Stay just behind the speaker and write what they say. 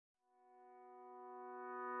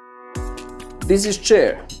This is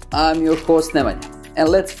Chair. I'm your host Nemanja. And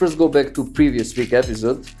let's first go back to previous week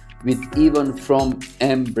episode with Ivan from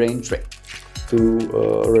mBrainTrain. To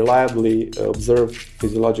reliably observe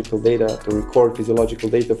physiological data, to record physiological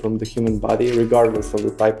data from the human body, regardless of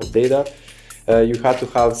the type of data, you had to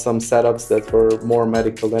have some setups that were more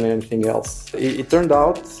medical than anything else. It turned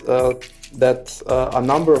out that a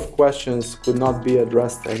number of questions could not be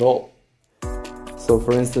addressed at all. So,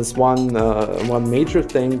 for instance, one major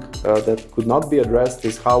thing that could not be addressed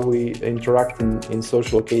is how we interact in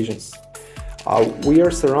social occasions. We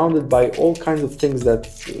are surrounded by all kinds of things that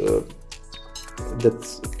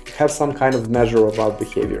have some kind of measure of our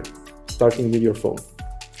behavior, starting with your phone.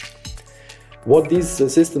 What these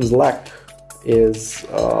systems lack is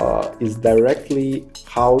directly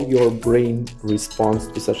how your brain responds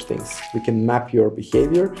to such things. We can map your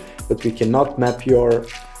behavior, but we cannot map your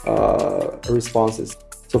responses.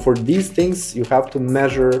 So for these things, you have to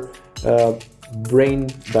measure brain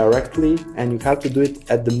directly, and you have to do it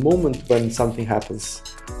at the moment when something happens,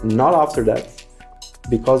 not after that,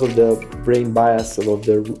 because of the brain bias, of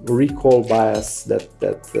the recall bias that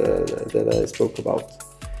I spoke about.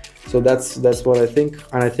 So that's what I think,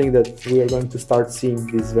 and I think that we are going to start seeing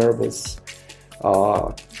these variables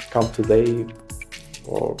come today,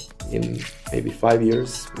 or in maybe 5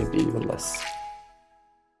 years, maybe even less.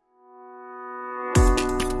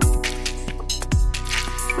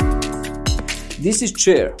 This is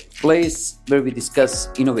Chair, place where we discuss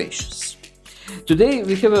innovations. Today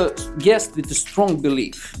we have a guest with a strong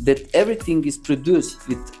belief that everything is produced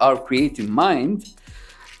with our creative mind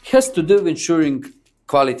has to do with ensuring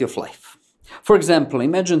quality of life. For example,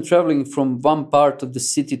 imagine traveling from one part of the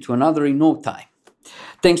city to another in no time.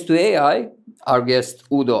 Thanks to AI, our guest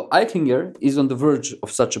Udo Eichinger is on the verge of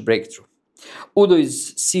such a breakthrough. Udo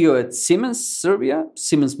is CEO at Siemens Serbia,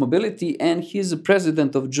 Siemens Mobility, and he is the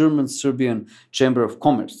president of German-Serbian Chamber of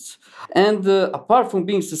Commerce. And apart from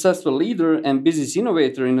being a successful leader and business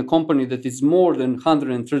innovator in a company that is more than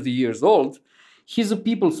 130 years old, he's a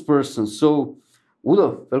people's person. So,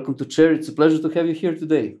 Udo, welcome to Chair. It's a pleasure to have you here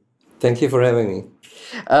today. Thank you for having me.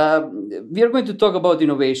 We are going to talk about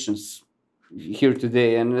innovations here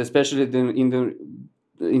today, and especially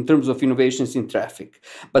in terms of innovations in traffic.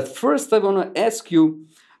 But first, I want to ask you,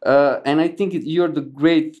 and I think you're the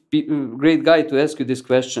great guy to ask you this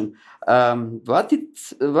question. What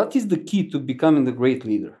is the key to becoming a great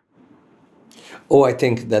leader? Oh, I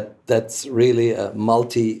think that's really a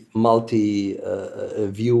multi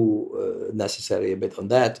view necessary a bit on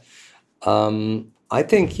that. I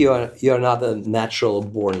think you're not a natural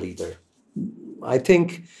born leader. I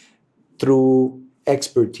think through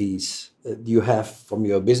expertise you have from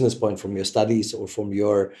your business point, from your studies, or from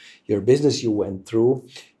your business you went through,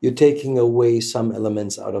 you're taking away some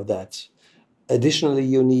elements out of that. Additionally,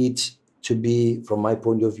 you need to be, from my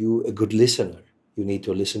point of view, a good listener. You need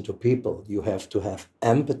to listen to people. You have to have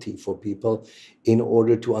empathy for people in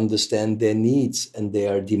order to understand their needs and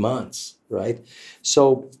their demands, right?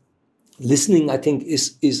 So listening, I think,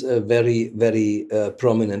 is a very, very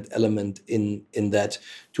prominent element in that,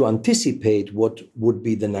 to anticipate what would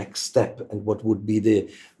be the next step and what would be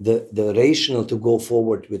the rationale to go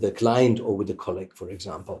forward with a client or with a colleague, for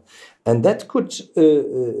example. And that could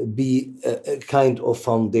be a kind of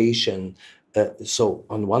foundation. So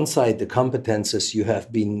on one side, the competences you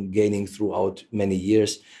have been gaining throughout many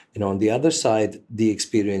years, and on the other side, the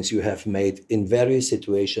experience you have made in various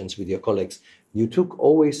situations with your colleagues. You took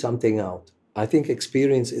always something out. I think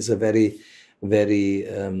experience is a very, very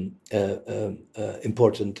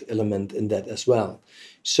important element in that as well.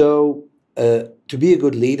 So to be a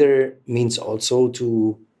good leader means also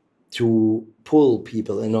to pull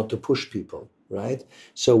people and not to push people, right?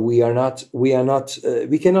 So we cannot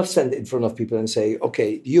stand in front of people and say,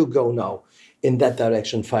 okay, you go now in that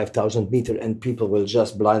direction 5,000 meters, and people will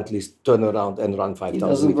just blindly turn around and run 5,000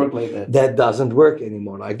 meters. It doesn't work like that. That doesn't work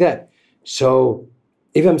anymore like that. So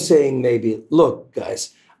if I'm saying maybe, look,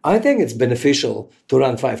 guys, I think it's beneficial to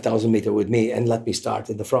run 5,000 meters with me, and let me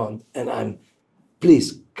start at the front, and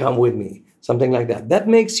please come with me, something like that. That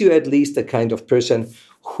makes you at least a kind of person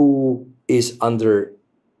who is, under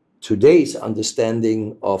today's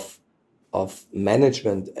understanding of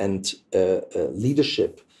management and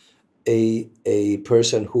leadership, a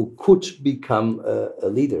person who could become a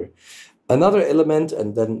leader. Another element,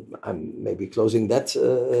 and then I'm maybe closing that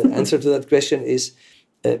answer to that question, is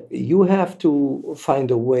you have to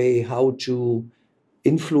find a way how to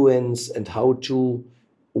influence and how to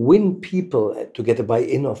win people, to get a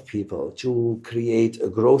buy-in of people, to create a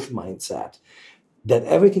growth mindset, that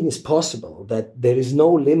everything is possible, that there is no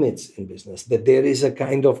limits in business, that there is a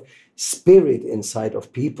kind of spirit inside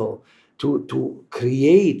of people to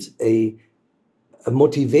create a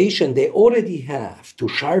motivation they already have, to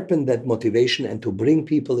sharpen that motivation and to bring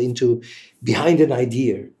people into behind an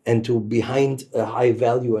idea and to behind a high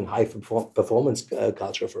value and high performance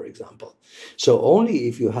culture, for example. So only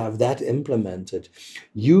if you have that implemented,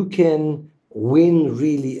 you can win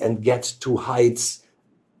really and get to heights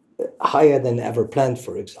higher than ever planned,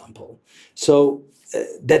 for example. So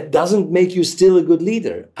that doesn't make you still a good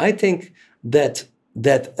leader. I think that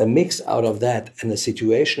a mix out of that and a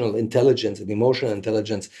situational intelligence and emotional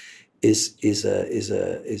intelligence is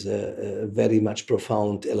a very much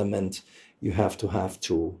profound element you have to have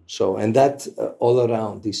too. So, and that all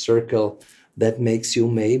around the circle, that makes you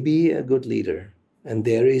maybe a good leader. And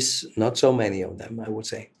there is not so many of them, I would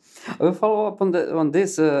say. I will follow up on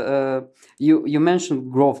this. You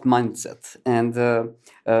mentioned growth mindset, and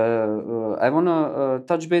I want to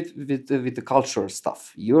touch base with the cultural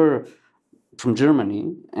stuff. You're from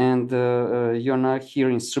Germany, and you're now here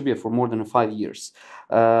in Serbia for more than 5 years.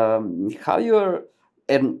 How you're,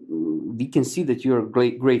 and we can see that you're a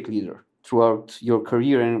great leader throughout your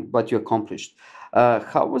career and what you accomplished.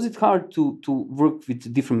 How was it hard to work with a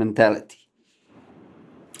different mentality?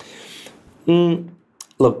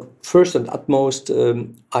 Look, first and utmost,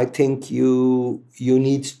 I think you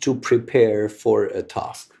need to prepare for a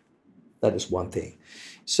task. That is one thing.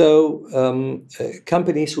 So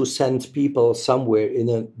companies who send people somewhere in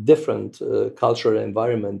a different cultural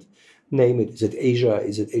environment, name it, is it Asia,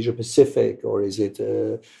 is it Asia Pacific, or is it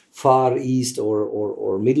Far East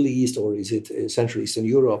or Middle East, or is it Central Eastern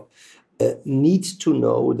Europe, need to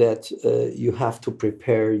know that you have to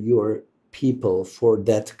prepare your people for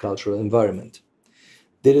that cultural environment.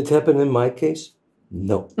 Did it happen in my case?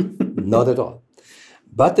 No, not at all.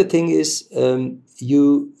 But the thing is,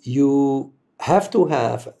 you have to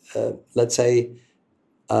have, let's say,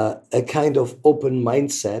 a kind of open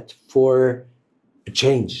mindset for a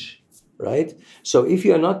change, right? So if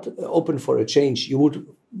you are not open for a change, you would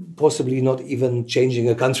possibly not even changing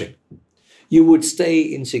a country. You would stay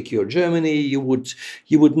in secure Germany. You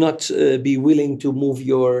would not be willing to move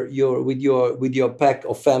with your pack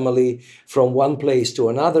of family from one place to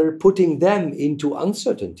another, putting them into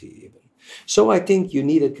uncertainty even. So I think you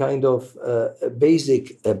need a kind of a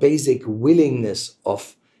basic willingness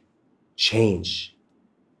of change,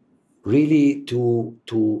 really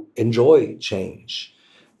to enjoy change,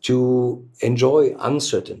 to enjoy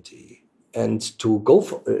uncertainty, and to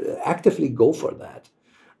actively go for that.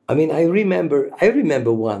 I mean, I remember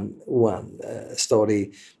one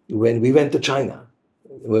story when we went to China,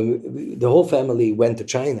 when the whole family went to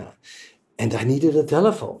China, and I needed a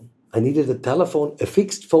telephone. A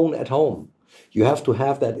fixed phone at home. You have to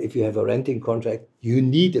have that if you have a renting contract. You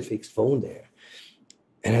need a fixed phone there.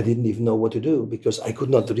 And I didn't even know what to do because I could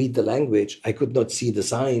not read the language. I could not see the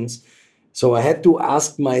signs. So I had to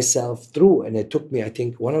ask myself through, and it took me, I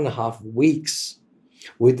think, 1.5 weeks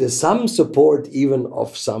with some support even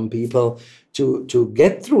of some people to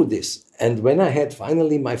get through this. And when I had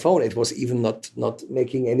finally my phone, it was even not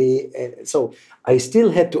making any, so I still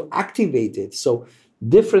had to activate it. So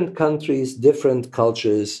different countries, different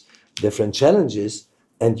cultures, different challenges,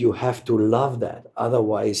 and you have to love that.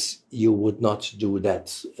 Otherwise, you would not do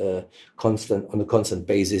that on a constant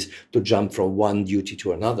basis to jump from one duty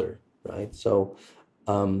to another, right? So,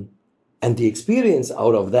 and the experience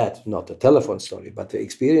out of that, not a telephone story, but the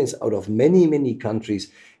experience out of many, many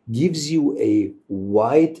countries gives you a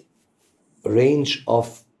wide range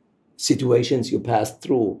of situations you pass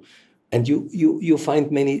through. And you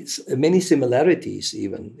find many similarities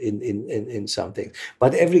even in some things.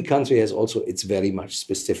 But every country has also its very much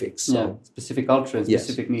specifics. So. Yeah, specific culture and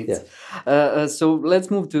specific needs. Yeah. So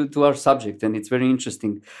let's move to our subject, and it's very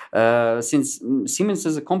interesting. Since Siemens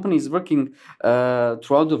as a company is working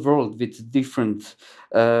throughout the world with different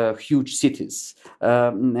huge cities,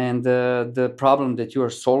 and the problem that you are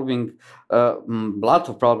solving, lot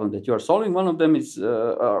of problems that you are solving. One of them is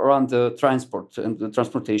around the transport and the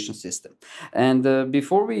transportation system. And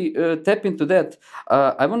before we tap into that,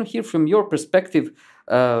 I want to hear from your perspective,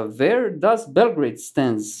 where does Belgrade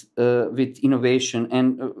stands with innovation,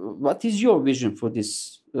 and what is your vision for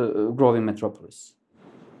this growing metropolis?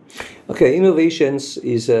 Okay, innovations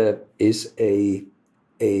is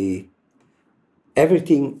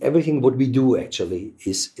everything what we do actually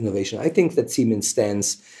is innovation. I think that Siemens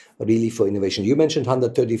stands really for innovation. You mentioned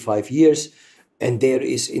 135 years, and there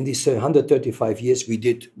is, in these 135 years,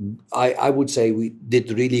 I would say we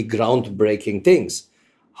did really groundbreaking things.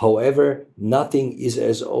 However, nothing is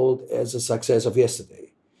as old as the success of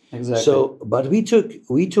yesterday. Exactly. So, but we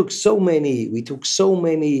took so many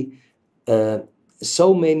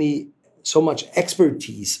so much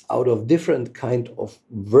expertise out of different kind of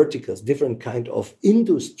verticals, different kind of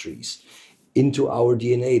industries into our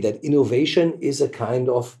DNA, that innovation is a kind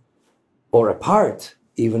of, or a part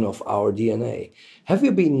even of our DNA. Have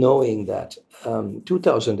you been knowing that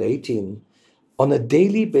 2018, on a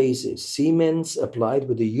daily basis, Siemens applied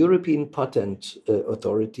with the European patent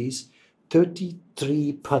authorities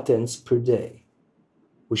 33 patents per day,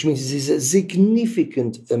 which means this is a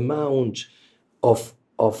significant amount of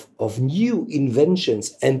new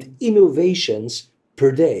inventions and innovations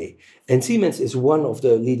per day. And Siemens is one of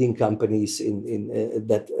the leading companies in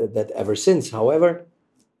that ever since. However,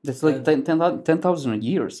 That's like 10,000 a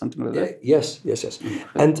year, something like that. yes.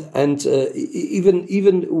 And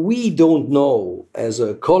even we don't know, as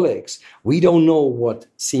colleagues, we don't know what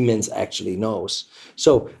Siemens actually knows.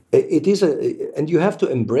 So it is and you have to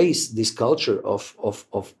embrace this culture of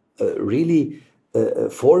really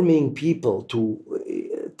forming people to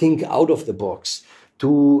think out of the box,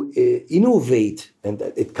 to innovate, and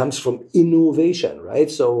that it comes from innovation, right?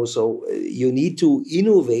 So you need to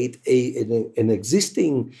innovate an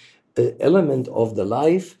existing element of the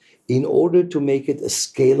life in order to make it a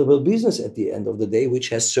scalable business at the end of the day, which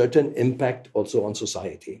has certain impact also on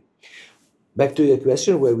society. Back to your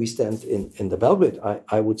question, where we stand in the Belgrade,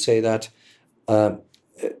 I would say that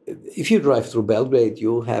if you drive through Belgrade,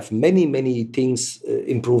 you have many things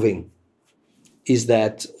improving. Is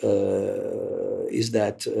that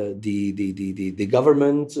the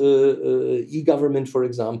government, e-government, for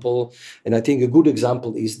example, and I think a good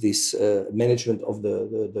example is this management of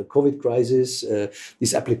the COVID crisis,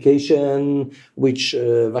 this application, which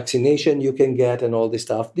vaccination you can get, and all this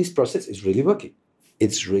stuff. This process is really working.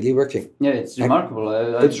 It's really working. Yeah, it's remarkable.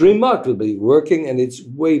 It's remarkably working, and it's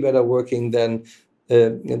way better working than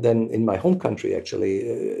in my home country, actually.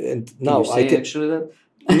 And now Can you say actually that?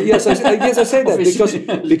 Yes, I say that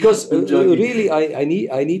because really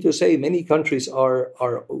I need to say many countries are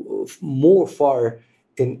more far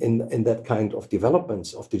in that kind of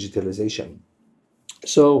developments of digitalization.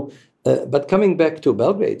 So, but coming back to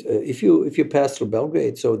Belgrade, if you pass through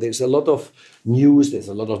Belgrade, so there's a lot of news, there's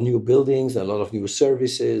a lot of new buildings, a lot of new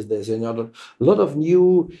services, there's a lot of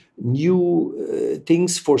new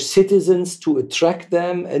things for citizens to attract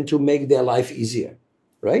them and to make their life easier,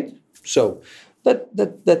 right? So.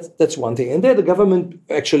 That's one thing, and there the government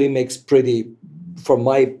actually makes from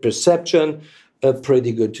my perception, a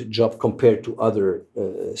pretty good job compared to other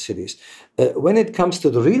cities. When it comes to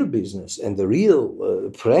the real business and the real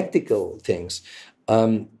practical things,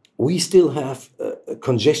 we still have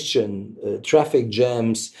congestion, traffic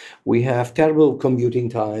jams. We have terrible commuting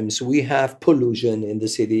times. We have pollution in the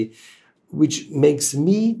city, which makes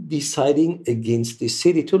me deciding against the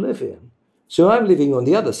city to live in. So I'm living on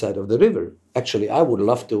the other side of the river. Actually, I would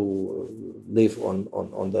love to live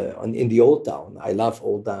in the old town. I love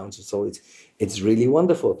old towns, so it's really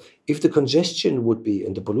wonderful. If the congestion would be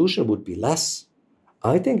and the pollution would be less,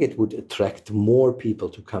 I think it would attract more people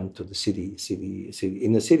to come to the city.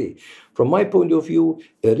 From my point of view,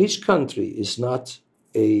 a rich country is not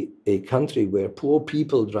a country where poor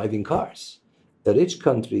people driving cars. A rich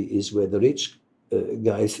country is where the rich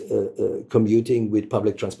guys commuting with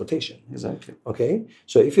public transportation. Exactly. Okay,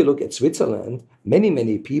 so if you look at Switzerland,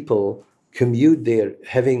 many people commute there,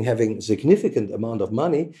 having significant amount of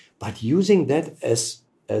money, but using that as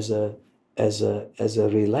a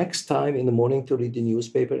relaxed time in the morning to read the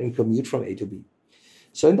newspaper and commute from A to B.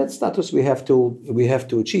 So in that status, we have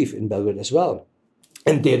to achieve in Belgrade as well,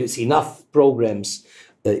 and there is enough programs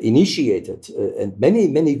initiated and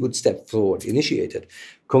many good steps forward initiated.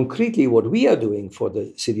 Concretely, what we are doing for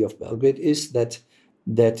the city of Belgrade is that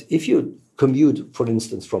if you commute, for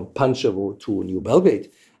instance, from Pančevo to New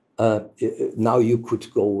Belgrade, now you could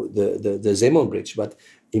go the Zemun Bridge, but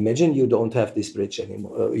imagine you don't have this bridge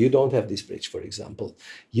anymore. You don't have this bridge, for example.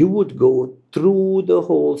 You would go through the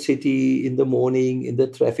whole city in the morning in the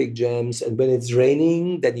traffic jams, and when it's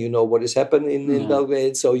raining, then you know what is happening in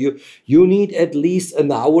Belgrade. So you need at least an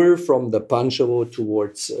hour from the Pančevo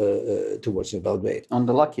towards New Belgrade. On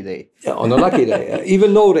the lucky day. Yeah, on a lucky day.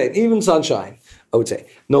 Even no rain, even sunshine, I would say.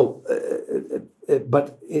 No,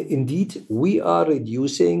 but indeed, we are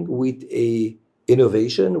reducing with a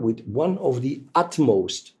innovation with one of the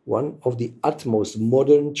utmost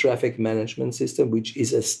modern traffic management system, which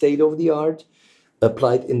is a state of the art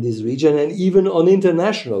applied in this region and even on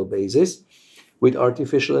international basis, with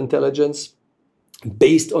artificial intelligence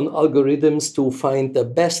based on algorithms to find the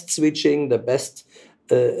best switching, the best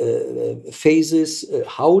phases,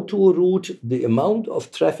 how to route the amount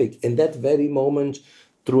of traffic in that very moment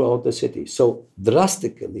throughout the city. So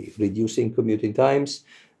drastically reducing commuting times,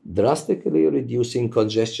 drastically reducing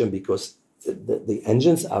congestion because the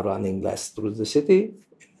engines are running less through the city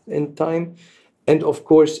in time. And of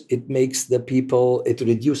course, it makes the people, it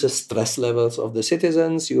reduces stress levels of the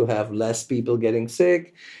citizens. You have less people getting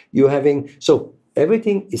sick. So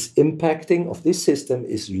everything is impacting of this system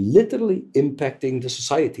is literally impacting the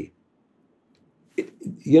society.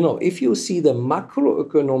 If you see the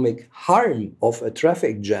macroeconomic harm of a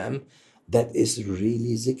traffic jam, that is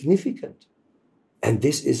really significant. And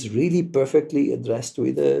this is really perfectly addressed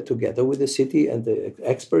together with the city and the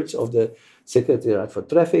experts of the Secretariat for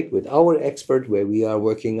Traffic, with our expert, where we are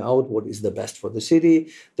working out what is the best for the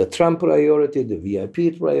city, the tram priority, the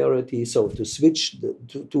VIP priority. So to switch,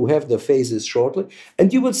 to have the phases shortly.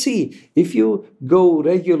 And you will see, if you go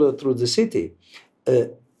regular through the city,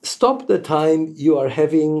 stop the time you are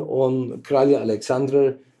having on Kralja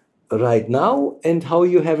Alexandra right now and how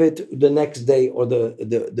you have it the next day or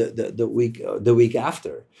the week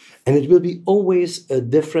after, and it will be always a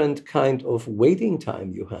different kind of waiting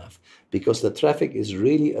time you have, because the traffic is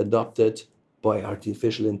really adopted by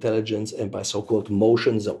artificial intelligence and by so-called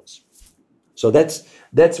motion zones. So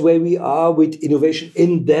that's where we are with innovation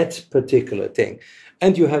in that particular thing.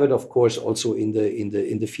 And you have it, of course, also in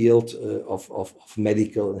the field of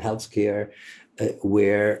medical and healthcare,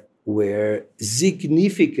 where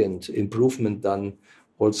significant improvement done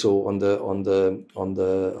also on the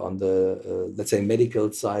let's say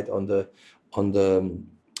medical side, on the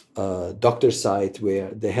doctor side,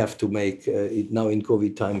 where they have to make now in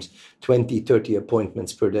COVID times 20-30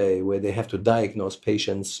 appointments per day, where they have to diagnose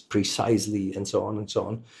patients precisely and so on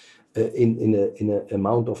in an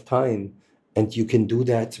amount of time. And you can do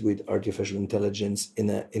that with artificial intelligence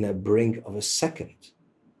in a brink of a second,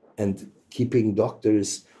 and keeping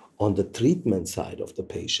doctors on the treatment side of the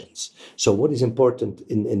patients. So what is important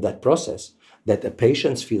in that process, that the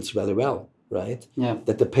patient feels very well, right? Yeah.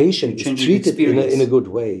 That the patient is treated in a good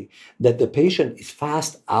way, that the patient is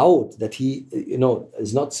fast out, that he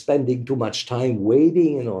is not spending too much time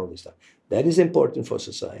waiting and all this stuff. That is important for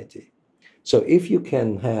society. So if you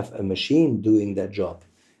can have a machine doing that job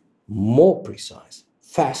more precise,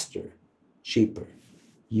 faster, cheaper,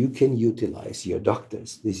 you can utilize your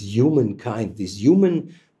doctors, this human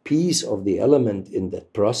piece of the element in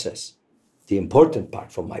that process, the important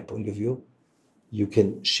part from my point of view, you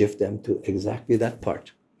can shift them to exactly that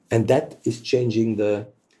part. And that is changing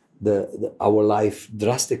our life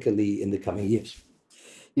drastically in the coming years.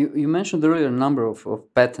 You mentioned earlier a number of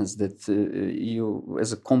patents that you,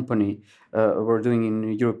 as a company, were doing in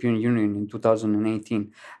the European Union in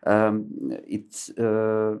 2018.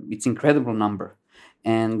 It's incredible number.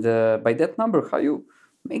 And by that number, how you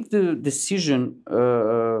make the decision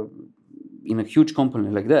in a huge company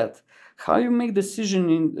like that, how you make decision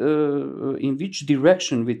in which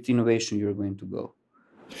direction with innovation you're going to go?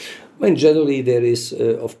 I mean, generally there is,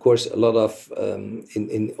 of course, a lot of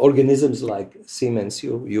in organisms like Siemens.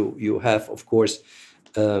 You have, of course,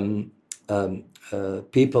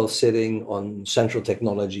 people sitting on central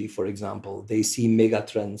technology, for example. They see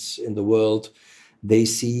megatrends in the world. They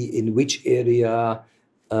see in which area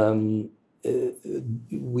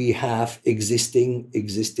we have existing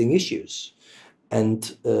issues.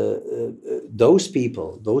 And those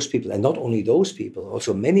people, and not only those people,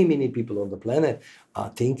 also many people on the planet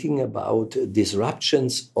are thinking about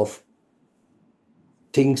disruptions of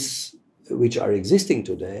things which are existing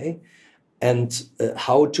today, and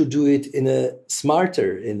how to do it in a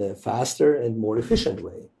smarter, in a faster and more efficient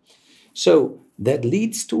way. So that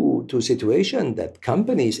leads to a situation that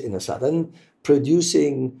companies in a sudden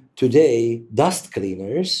producing today dust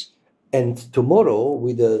cleaners, and tomorrow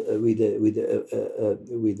with the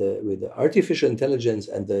artificial intelligence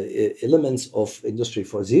and the elements of Industry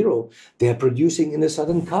 4.0, they are producing in a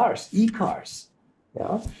sudden cars, e-cars.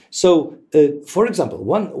 Yeah. So, for example,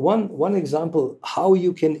 one example how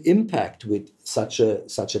you can impact with such a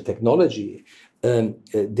technology.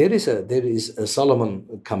 There is a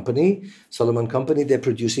Salomon company. They're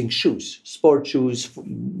producing shoes, sport shoes,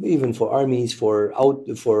 even for armies, for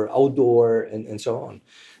outdoor and so on.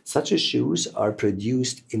 Such shoes are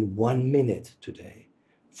produced in 1 minute today,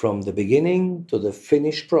 from the beginning to the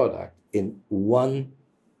finished product in 1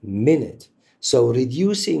 minute. So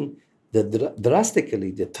reducing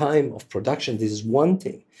drastically the time of production. This is one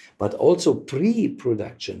thing, but also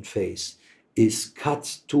pre-production phase is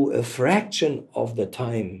cut to a fraction of the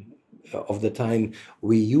time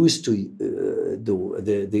we used to do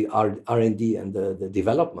the R&D and the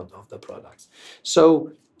development of the products.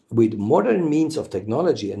 So with modern means of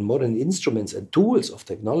technology and modern instruments and tools of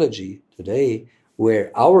technology today,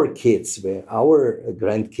 where our grandkids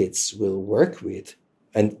will work with,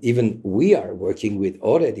 and even we are working with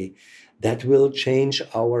already, that will change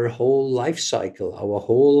our whole life cycle, our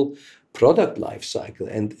whole product life cycle,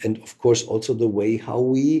 and of course also the way how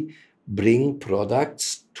we bring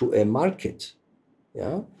products to a market.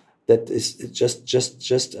 Yeah, that is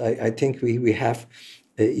just. I think we have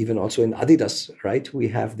even also in Adidas, right? We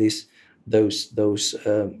have those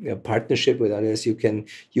partnership with Adidas.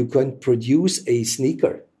 You can produce a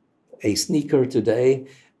sneaker today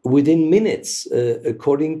within minutes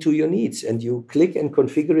according to your needs, and you click and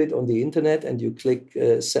configure it on the internet, and you click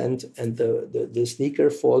send, and the sneaker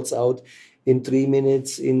falls out in 3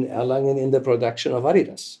 minutes in Erlangen in the production of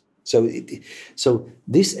Adidas. So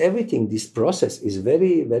this process is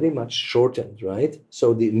very, very much shortened, right?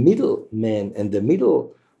 So the middleman and the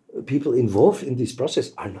middle people involved in this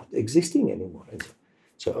process are not existing anymore.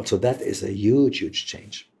 So that is a huge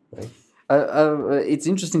change, right? It's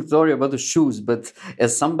interesting story about the shoes, but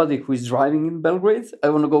as somebody who is driving in Belgrade, I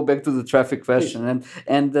want to go back to the traffic question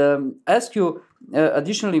and ask you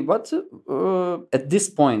additionally, what at this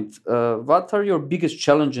point, what are your biggest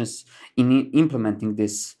challenges in implementing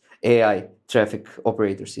this AI traffic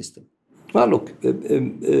operator system? Well, look,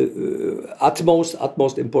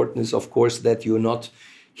 utmost important is, of course, that you're not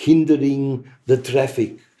hindering the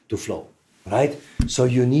traffic to flow, right? So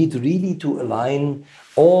you need really to align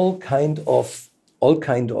all kind of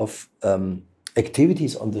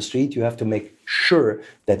activities on the street. You have to make sure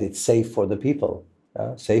that it's safe for the people,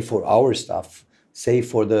 safe for our staff,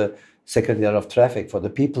 safe for the Secretary of Traffic, for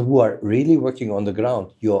the people who are really working on the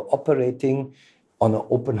ground. You're operating on an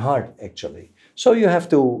open heart, actually. So you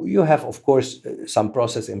have, of course, some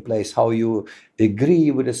process in place, how you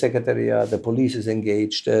agree with the Secretariat, the police is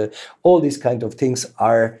engaged, all these kind of things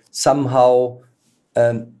are somehow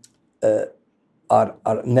are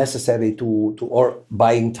necessary to or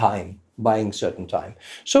buying certain time.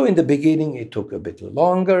 So in the beginning, it took a bit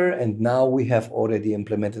longer, and now we have already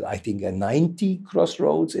implemented, I think, 90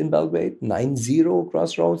 crossroads in Belgrade, 90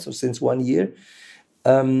 crossroads, so since 1 year.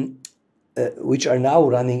 Which are now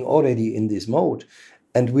running already in this mode,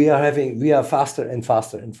 and we are faster and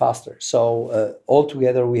faster and faster. So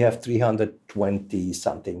altogether we have 320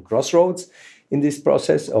 something crossroads in this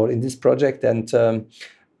process or in this project. And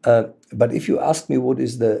but if you ask me what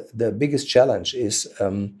is the biggest challenge is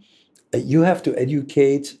you have to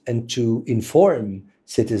educate and to inform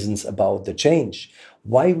citizens about the change.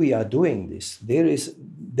 Why we are doing this?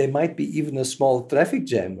 There might be even a small traffic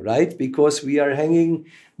jam, right? Because we are hanging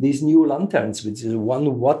these new lanterns, which is a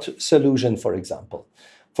 1 watt solution, for example.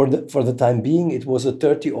 For the time being, it was a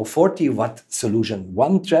 30 or 40 watt solution,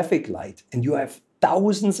 one traffic light, and you have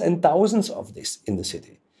thousands and thousands of this in the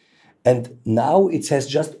city. And now it has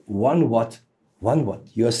just 1 watt. 1 watt.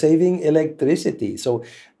 You're saving electricity. So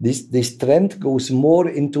this trend goes more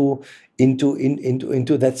into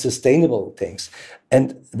that sustainable things.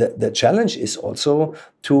 And the challenge is also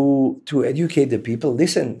to educate the people.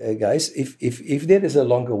 Listen, guys, if there is a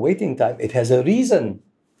longer waiting time, it has a reason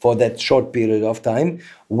for that short period of time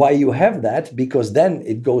why you have that, because then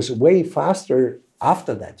it goes way faster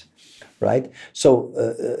after that, right? So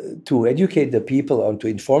to educate the people and to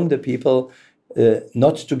inform the people,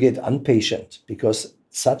 not to get impatient, because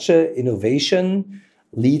such an innovation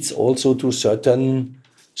leads also to certain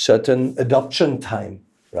adoption time,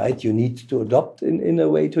 right? You need to adopt in a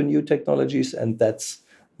way to new technologies, and that's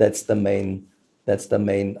the main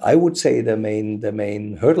I would say the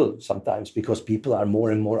main hurdle sometimes, because people are more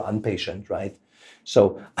and more impatient, right?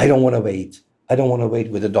 So I don't want to wait. I don't want to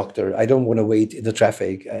wait with a doctor. I don't want to wait in the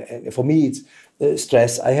traffic. For me, it's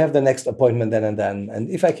stress. I have the next appointment then and then, and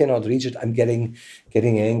if I cannot reach it, I'm getting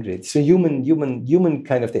angry. It's a human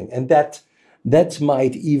kind of thing, and that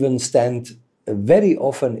might even stand very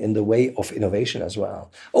often in the way of innovation as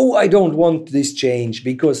well. Oh, I don't want this change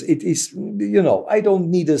because it is, I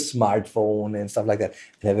don't need a smartphone and stuff like that.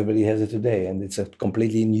 And everybody has it today, and it's a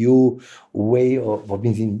completely new way of what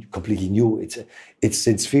means completely new. It's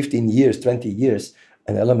since 15 years, 20 years,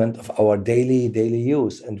 an element of our daily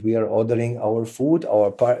use, and we are ordering our food.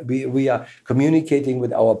 We are communicating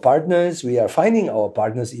with our partners. We are finding our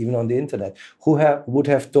partners even on the internet. Who would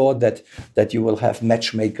have thought that you will have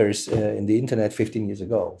matchmakers in the internet 15 years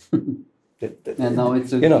ago? And now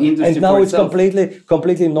it's and now it's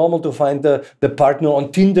completely normal to find the partner on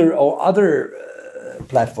Tinder or other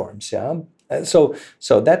platforms. Yeah. So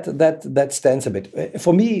that stands a bit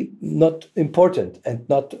for me, not important,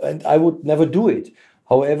 and I would never do it.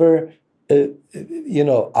 However,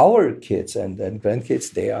 our kids and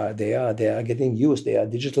grandkids, they are getting used. They are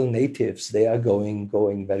digital natives. They are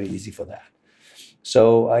going very easy for that.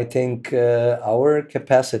 So I think our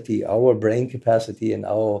capacity, our brain capacity, and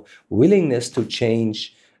our willingness to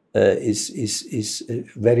change is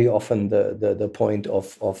very often the point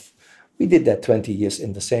of we did that 20 years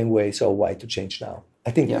in the same way, so why to change now?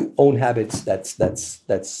 I think own habits, that's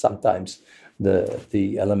sometimes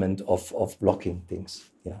the element of blocking things.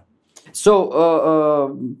 Yeah.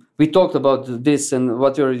 So we talked about this and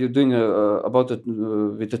what are you doing about it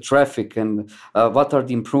with the traffic and what are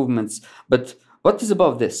the improvements. But what is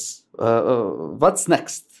about this? What's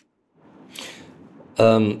next?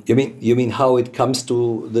 You mean how it comes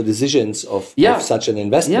to the decisions of such an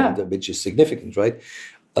investment, which is significant, right?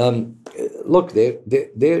 Look, there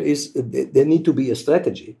need to be a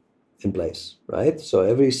strategy in place, right? So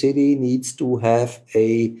every city needs to have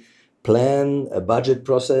a plan, a budget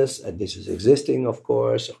process, and this is existing, of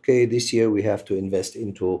course. Okay, this year we have to invest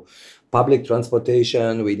into public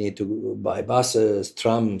transportation. We need to buy buses,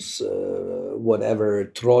 trams, whatever,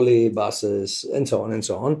 trolley buses, and so on and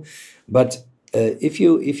so on. But if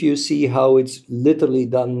you see how it's literally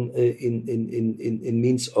done in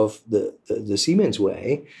means of the Siemens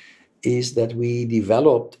way, is that we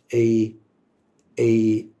developed a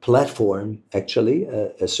platform, actually,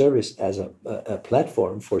 a service as a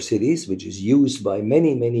platform for cities, which is used by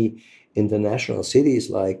many international cities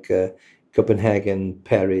like Copenhagen,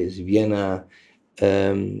 Paris, Vienna,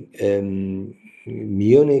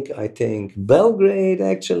 Munich, I think, Belgrade,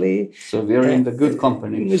 actually. So we are in the good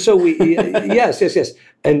company. So we, yes.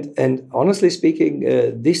 And honestly speaking,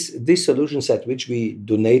 this solution set, which we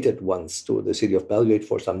donated once to the city of Belgrade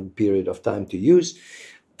for some period of time to use,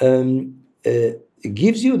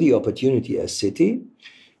 gives you the opportunity as city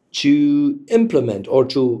to implement or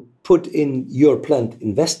to put in your planned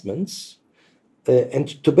investments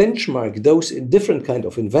and to benchmark those different kind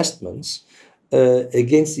of investments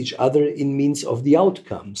against each other in means of the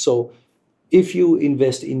outcome. So if you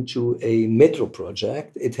invest into a metro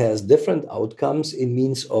project, it has different outcomes in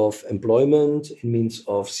means of employment, in means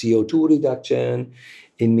of CO2 reduction,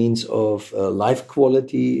 in means of life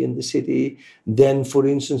quality in the city, than, for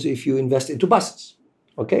instance, if you invest into buses.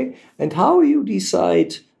 Okay? And how you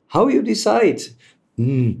decide,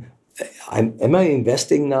 am I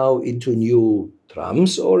investing now into new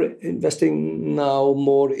trams or investing now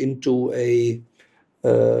more into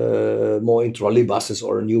more in trolley buses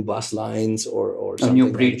or new bus lines or something, a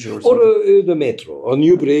new bridge like, or the metro or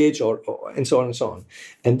new bridge or and so on and so on.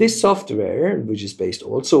 And this software, which is based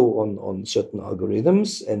also on certain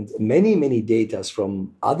algorithms and many data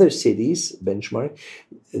from other cities benchmark,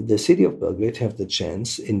 the city of Belgrade have the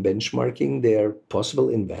chance in benchmarking their possible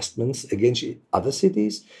investments against other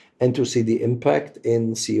cities and to see the impact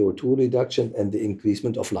in CO2 reduction and the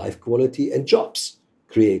increasement of life quality and jobs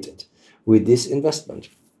created with this investment,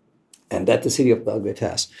 and that the city of Belgrade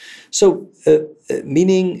has. So,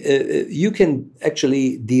 meaning you can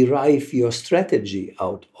actually derive your strategy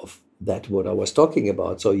out of that, what I was talking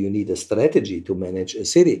about. So you need a strategy to manage a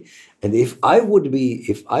city. And if I would be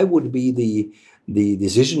the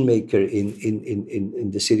decision maker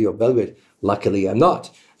in the city of Belgrade, luckily I'm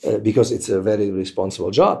not, because it's a very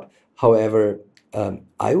responsible job. However,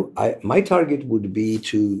 my target would be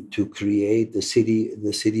to create the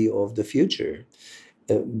city of the future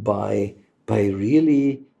by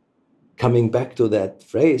really coming back to that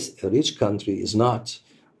phrase. A rich country is not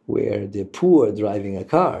where the poor driving a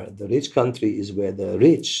car. The rich country is where the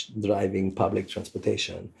rich driving public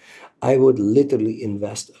transportation. I would literally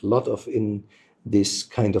invest a lot in this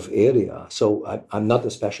kind of area. So I'm not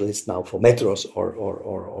a specialist now for metros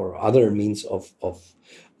or other means of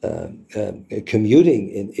commuting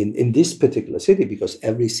in this particular city, because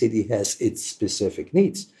every city has its specific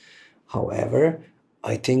needs. However,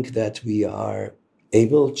 I think that we are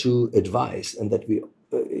able to advise and that we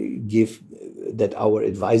that our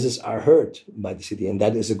advices are heard by the city, and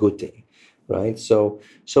that is a good thing, right? So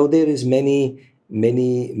there is many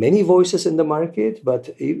voices in the market, but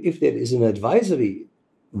if there is an advisory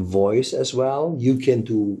voice as well, you can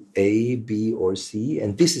do A, B, or C,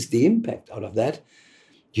 and this is the impact out of that.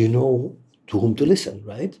 You know to whom to listen,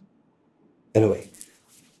 right? Anyway.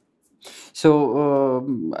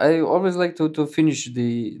 So I always like to finish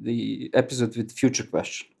the episode with future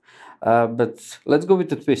question, but let's go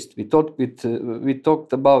with a twist. We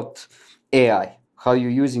talked about AI, how you're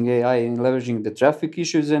using AI and leveraging the traffic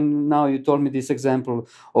issues, and now you told me this example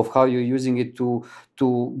of how you're using it to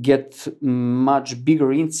get much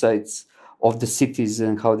bigger insights of the cities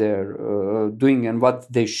and how they're doing and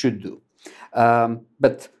what they should do.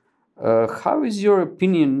 But how is your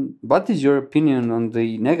opinion? What is your opinion on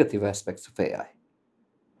the negative aspects of AI?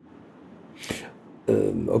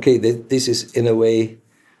 Okay, this is in a way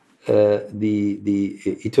the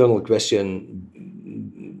eternal question: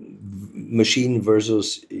 machine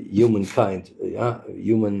versus humankind. Yeah,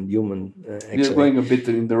 human. We are going a bit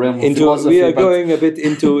in the realm of into philosophy. we are going a bit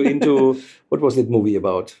into what was that movie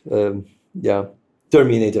about?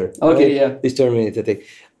 Terminator. Okay, right? yeah. This Terminator thing.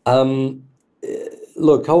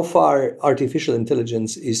 Look, how far artificial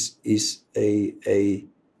intelligence is a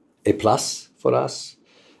plus for us,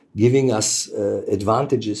 giving us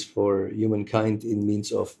advantages for humankind in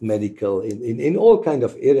means of medical, in all kind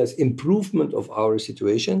of areas, improvement of our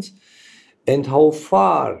situations, and how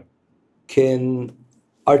far can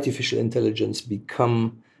artificial intelligence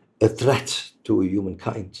become a threat to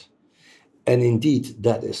humankind. And indeed,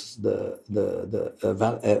 that is the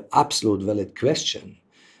absolute valid question.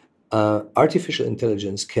 Artificial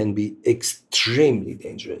intelligence can be extremely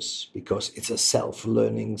dangerous because it's a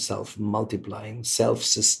self-learning, self-multiplying,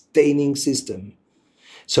 self-sustaining system.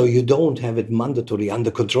 So you don't have it mandatory under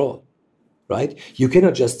control, right? You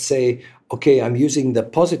cannot just say, okay, I'm using the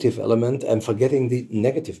positive element, I'm forgetting the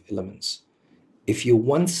negative elements. If you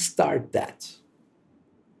once start that,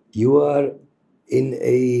 you are in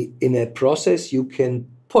a process you can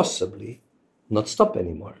possibly not stop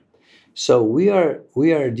anymore. So we are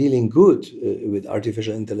dealing good with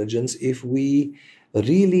artificial intelligence if we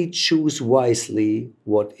really choose wisely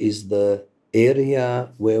what is the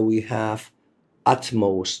area where we have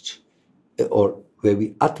utmost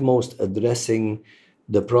addressing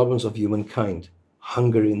the problems of humankind,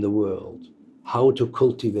 hunger in the world, how to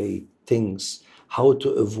cultivate things, how to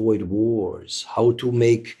avoid wars, how to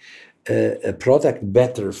make a product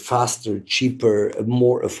better, faster, cheaper,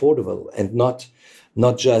 more affordable, and not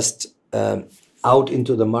just out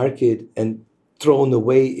into the market and thrown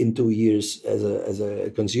away in 2 years as a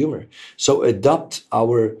consumer. So adopt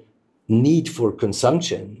our need for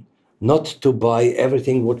consumption, not to buy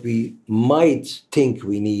everything what we might think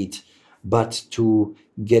we need, but to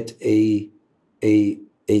get a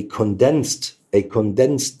condensed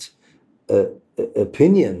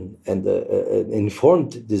opinion and an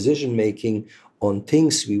informed decision making on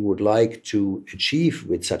things we would like to achieve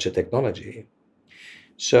with such a technology.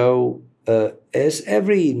 So, as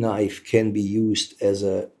every knife can be used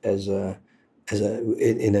you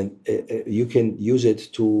can use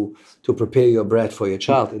it to prepare your bread for your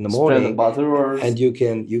child in the morning, spread the butter, and you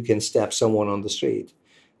can stab someone on the street.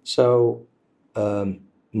 So,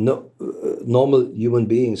 normal human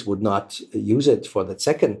beings would not use it for that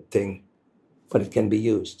second thing, but it can be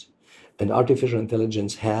used. And artificial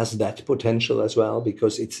intelligence has that potential as well,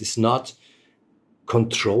 because it is not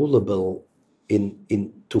controllable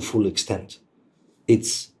to full extent.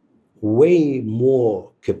 It's way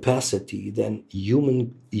more capacity than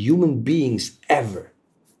human beings ever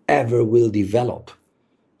will develop.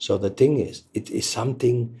 So the thing is, it is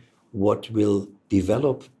something what will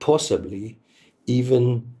develop possibly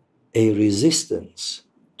even a resistance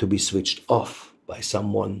to be switched off by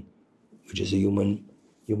someone which is a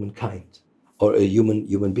humankind or a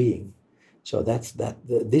human being. So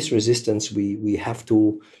this resistance we have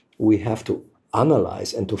to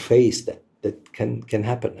analyze and to face that can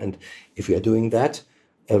happen. And if we are doing that,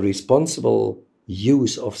 a responsible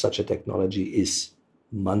use of such a technology is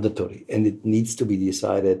mandatory, and it needs to be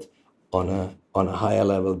decided on a higher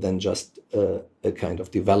level than just a kind of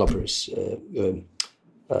developer's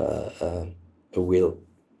will.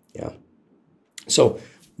 Yeah. So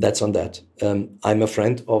that's on that. I'm a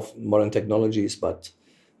friend of modern technologies, but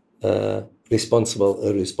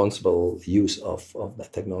responsible use of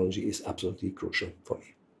that technology is absolutely crucial for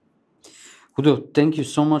me. Udo, thank you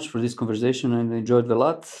so much for this conversation, and I enjoyed it a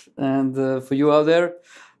lot. And for you out there,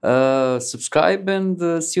 subscribe,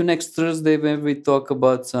 and see you next Thursday when we talk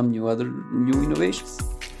about some new innovations.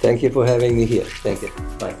 Thank you for having me here. Thank you.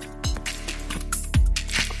 Bye.